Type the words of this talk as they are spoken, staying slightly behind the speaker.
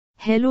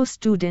Hello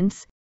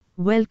students,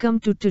 welcome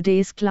to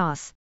today's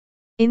class.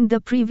 In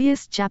the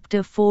previous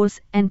chapter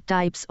Force and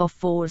Types of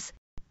Force,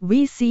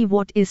 we see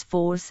what is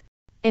force,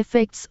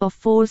 effects of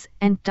force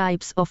and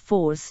types of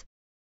force.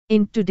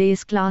 In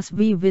today's class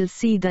we will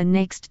see the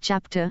next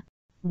chapter,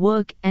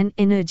 Work and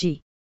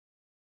Energy.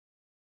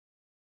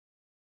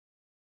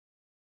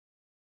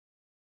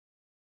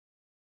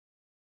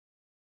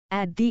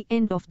 At the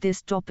end of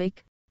this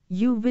topic,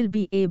 you will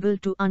be able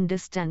to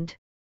understand.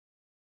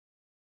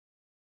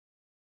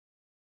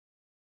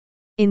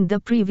 In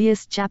the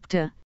previous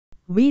chapter,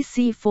 we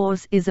see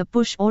force is a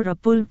push or a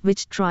pull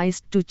which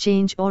tries to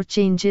change or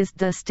changes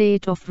the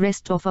state of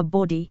rest of a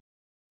body.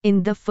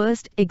 In the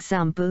first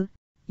example,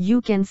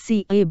 you can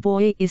see a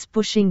boy is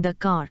pushing the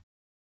car.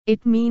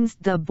 It means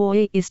the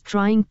boy is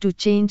trying to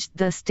change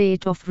the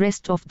state of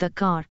rest of the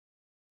car.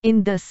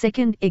 In the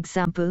second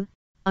example,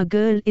 a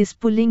girl is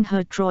pulling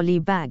her trolley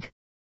bag.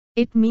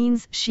 It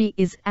means she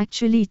is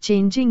actually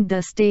changing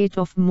the state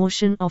of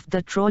motion of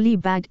the trolley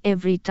bag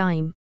every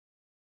time.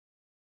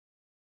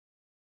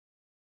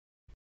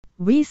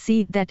 We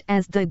see that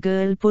as the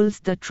girl pulls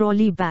the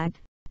trolley bag,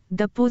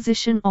 the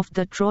position of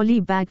the trolley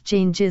bag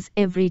changes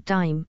every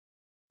time.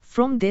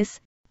 From this,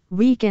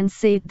 we can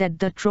say that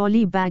the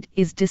trolley bag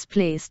is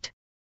displaced.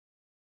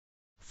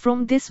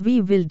 From this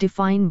we will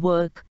define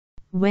work.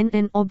 When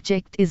an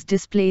object is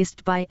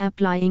displaced by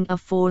applying a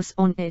force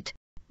on it,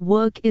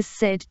 work is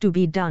said to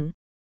be done.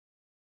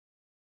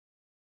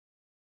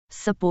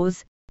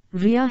 Suppose,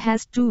 Ria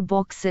has two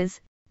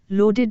boxes,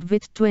 loaded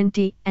with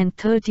 20 and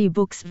 30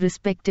 books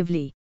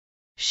respectively.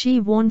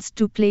 She wants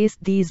to place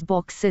these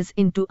boxes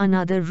into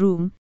another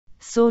room,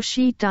 so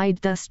she tied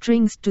the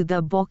strings to the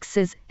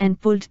boxes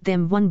and pulled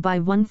them one by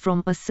one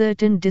from a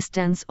certain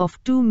distance of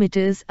 2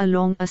 meters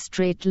along a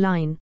straight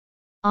line.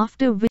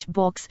 After which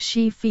box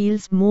she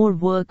feels more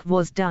work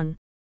was done.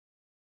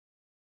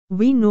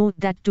 We know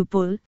that to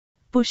pull,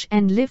 push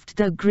and lift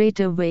the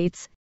greater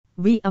weights,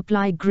 we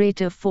apply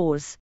greater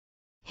force.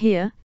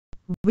 Here,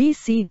 we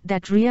see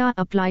that Ria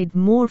applied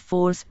more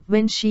force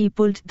when she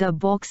pulled the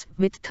box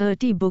with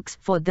 30 books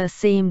for the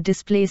same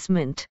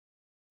displacement.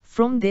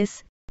 From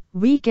this,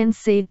 we can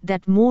say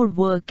that more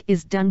work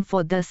is done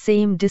for the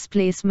same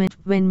displacement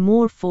when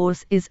more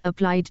force is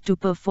applied to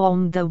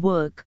perform the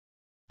work.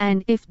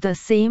 And if the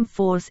same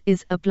force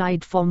is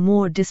applied for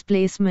more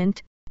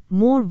displacement,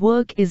 more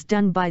work is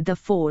done by the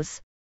force.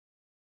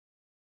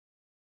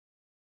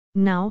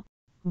 Now,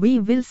 we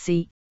will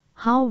see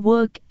how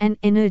work and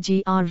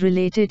energy are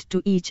related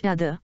to each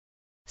other.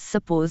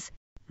 Suppose,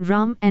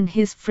 Ram and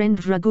his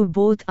friend Raghu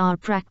both are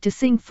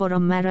practicing for a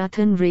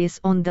marathon race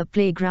on the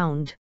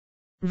playground.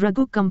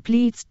 Raghu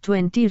completes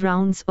 20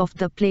 rounds of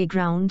the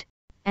playground,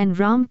 and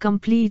Ram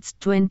completes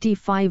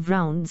 25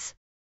 rounds.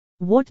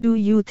 What do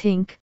you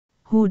think?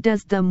 Who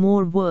does the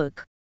more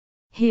work?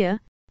 Here,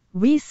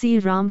 we see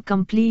Ram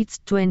completes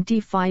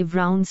 25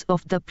 rounds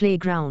of the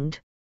playground.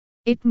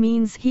 It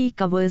means he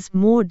covers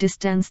more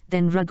distance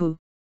than Raghu.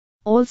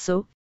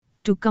 Also,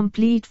 to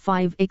complete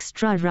 5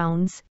 extra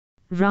rounds,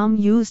 Ram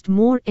used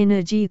more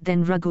energy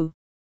than Raghu.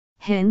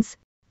 Hence,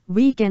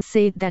 we can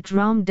say that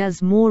Ram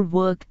does more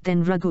work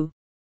than Raghu.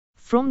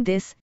 From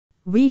this,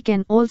 we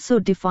can also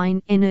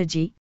define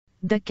energy.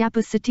 The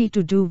capacity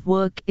to do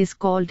work is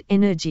called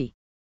energy.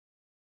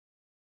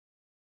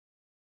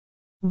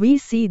 We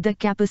see the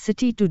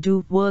capacity to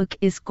do work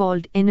is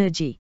called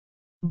energy.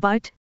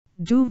 But,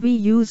 do we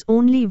use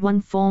only one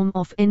form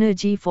of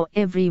energy for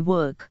every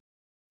work?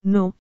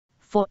 No,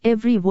 for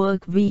every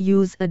work we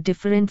use a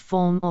different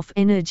form of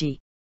energy.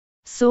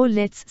 So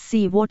let's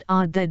see what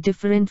are the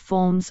different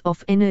forms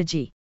of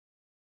energy.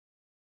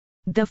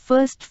 The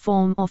first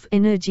form of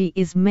energy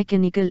is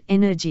mechanical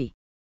energy.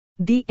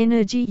 The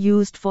energy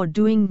used for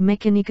doing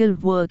mechanical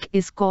work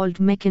is called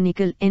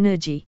mechanical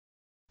energy.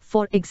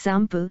 For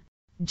example,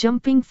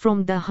 jumping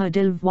from the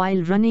hurdle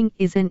while running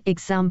is an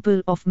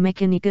example of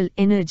mechanical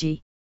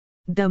energy.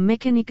 The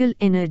mechanical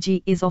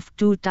energy is of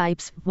two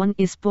types, one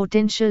is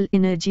potential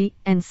energy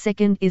and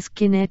second is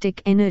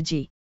kinetic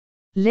energy.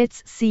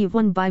 Let's see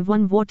one by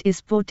one what is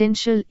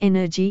potential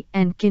energy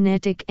and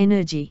kinetic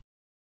energy.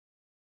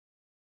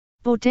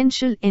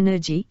 Potential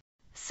energy,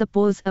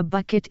 suppose a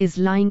bucket is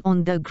lying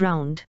on the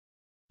ground.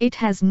 It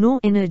has no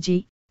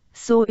energy,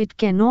 so it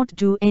cannot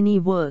do any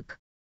work.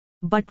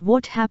 But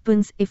what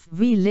happens if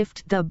we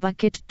lift the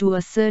bucket to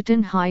a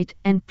certain height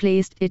and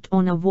placed it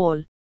on a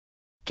wall?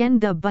 Can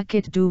the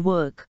bucket do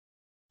work?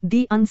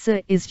 The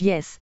answer is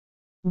yes.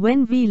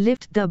 When we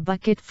lift the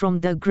bucket from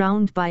the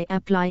ground by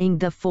applying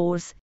the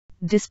force,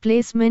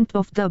 displacement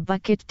of the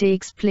bucket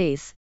takes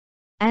place.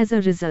 As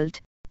a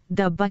result,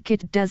 the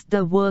bucket does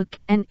the work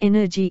and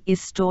energy is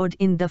stored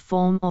in the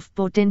form of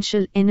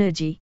potential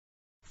energy.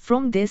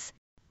 From this,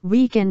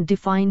 we can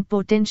define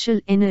potential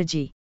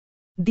energy.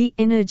 The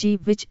energy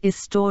which is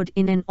stored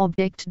in an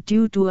object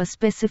due to a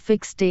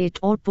specific state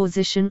or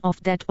position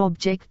of that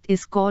object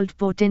is called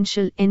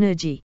potential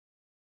energy.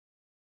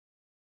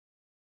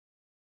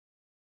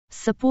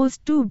 Suppose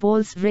two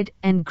balls red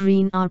and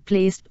green are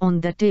placed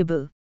on the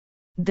table.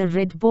 The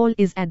red ball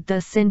is at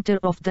the center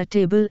of the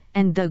table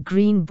and the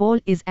green ball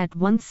is at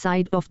one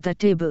side of the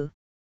table.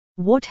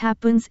 What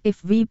happens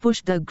if we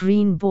push the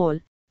green ball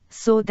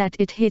so that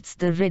it hits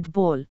the red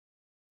ball?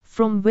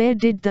 From where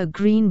did the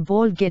green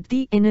ball get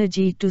the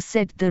energy to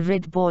set the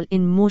red ball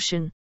in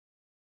motion?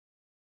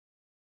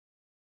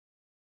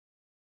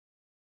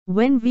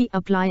 When we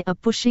apply a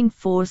pushing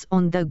force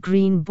on the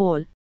green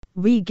ball,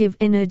 we give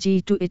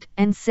energy to it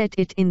and set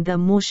it in the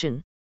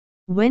motion.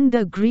 When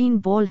the green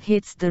ball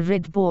hits the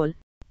red ball,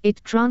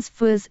 it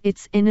transfers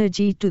its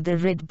energy to the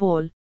red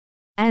ball.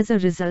 As a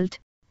result,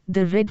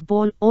 the red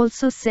ball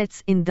also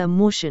sets in the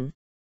motion.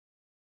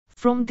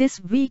 From this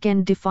we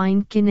can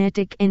define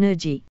kinetic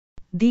energy.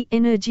 The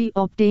energy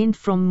obtained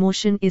from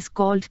motion is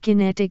called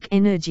kinetic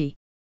energy.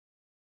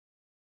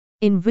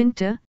 In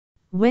winter,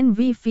 when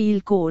we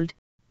feel cold,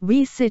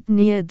 we sit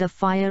near the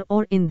fire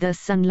or in the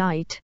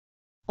sunlight.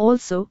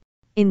 Also,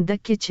 in the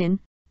kitchen,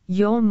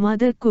 your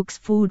mother cooks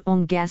food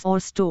on gas or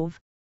stove.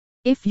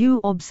 If you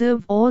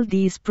observe all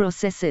these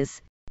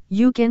processes,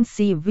 you can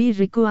see we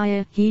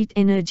require heat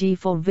energy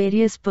for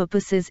various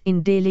purposes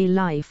in daily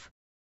life.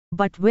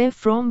 But where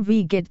from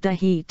we get the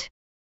heat?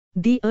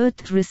 The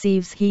earth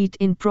receives heat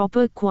in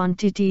proper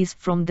quantities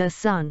from the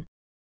sun.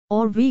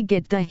 Or we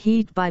get the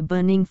heat by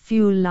burning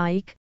fuel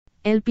like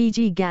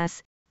LPG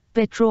gas,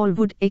 petrol,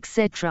 wood,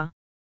 etc.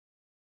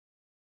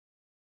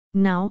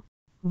 Now,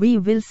 we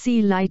will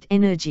see light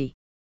energy.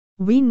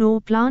 We know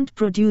plant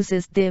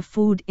produces their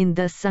food in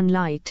the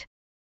sunlight.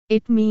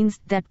 It means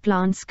that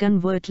plants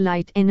convert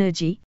light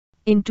energy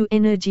into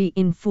energy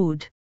in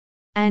food.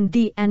 And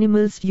the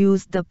animals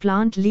use the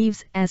plant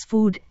leaves as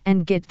food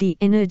and get the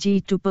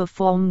energy to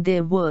perform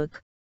their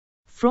work.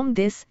 From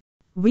this,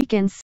 we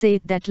can say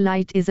that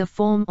light is a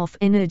form of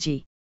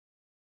energy.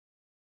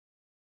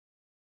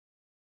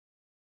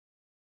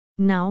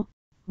 Now,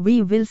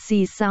 we will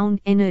see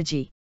sound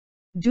energy.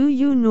 Do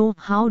you know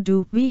how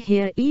do we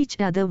hear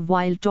each other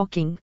while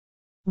talking?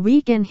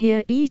 We can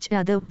hear each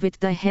other with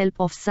the help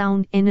of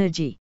sound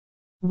energy.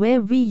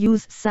 Where we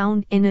use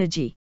sound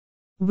energy?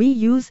 We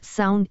use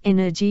sound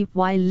energy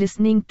while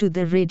listening to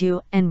the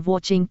radio and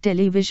watching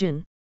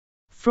television.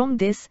 From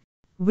this,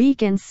 we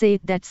can say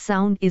that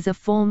sound is a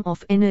form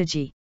of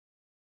energy.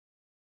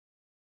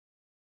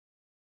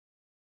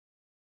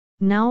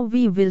 Now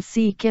we will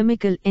see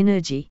chemical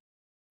energy.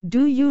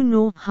 Do you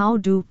know how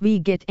do we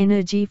get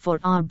energy for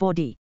our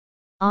body?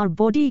 Our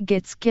body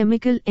gets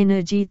chemical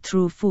energy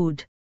through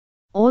food.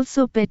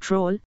 Also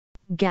petrol,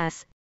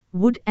 gas,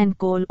 wood and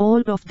coal,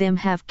 all of them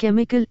have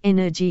chemical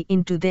energy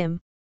into them.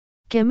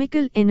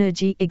 Chemical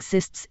energy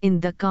exists in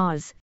the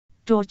cars,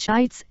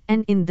 torchlights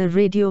and in the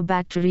radio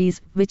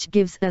batteries, which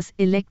gives us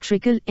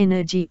electrical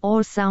energy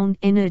or sound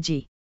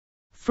energy.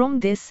 From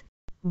this,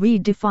 we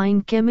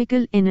define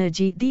chemical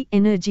energy. The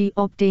energy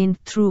obtained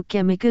through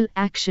chemical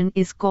action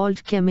is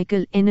called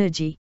chemical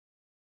energy.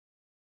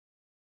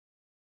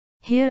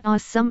 Here are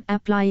some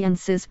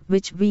appliances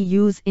which we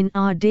use in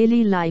our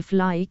daily life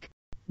like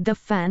the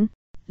fan,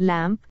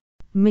 lamp,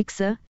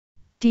 mixer,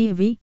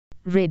 TV,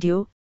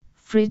 radio,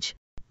 fridge,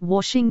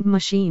 washing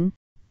machine,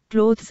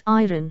 clothes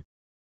iron.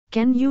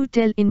 Can you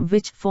tell in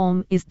which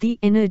form is the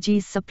energy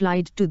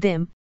supplied to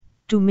them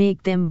to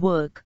make them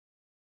work?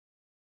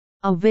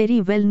 A very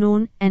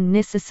well-known and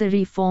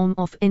necessary form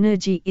of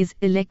energy is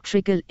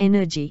electrical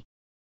energy.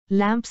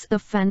 Lamps, a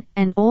fan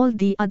and all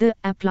the other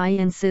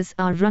appliances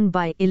are run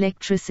by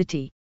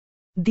electricity.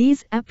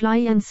 These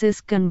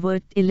appliances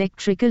convert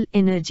electrical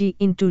energy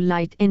into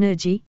light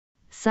energy,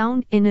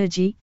 sound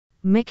energy,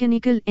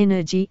 mechanical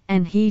energy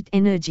and heat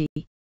energy.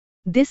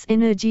 This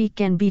energy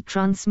can be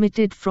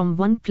transmitted from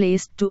one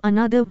place to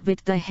another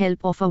with the help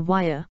of a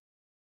wire.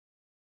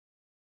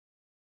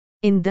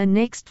 In the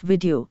next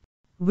video,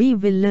 we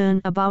will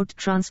learn about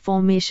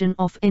transformation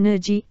of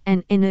energy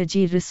and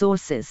energy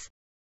resources.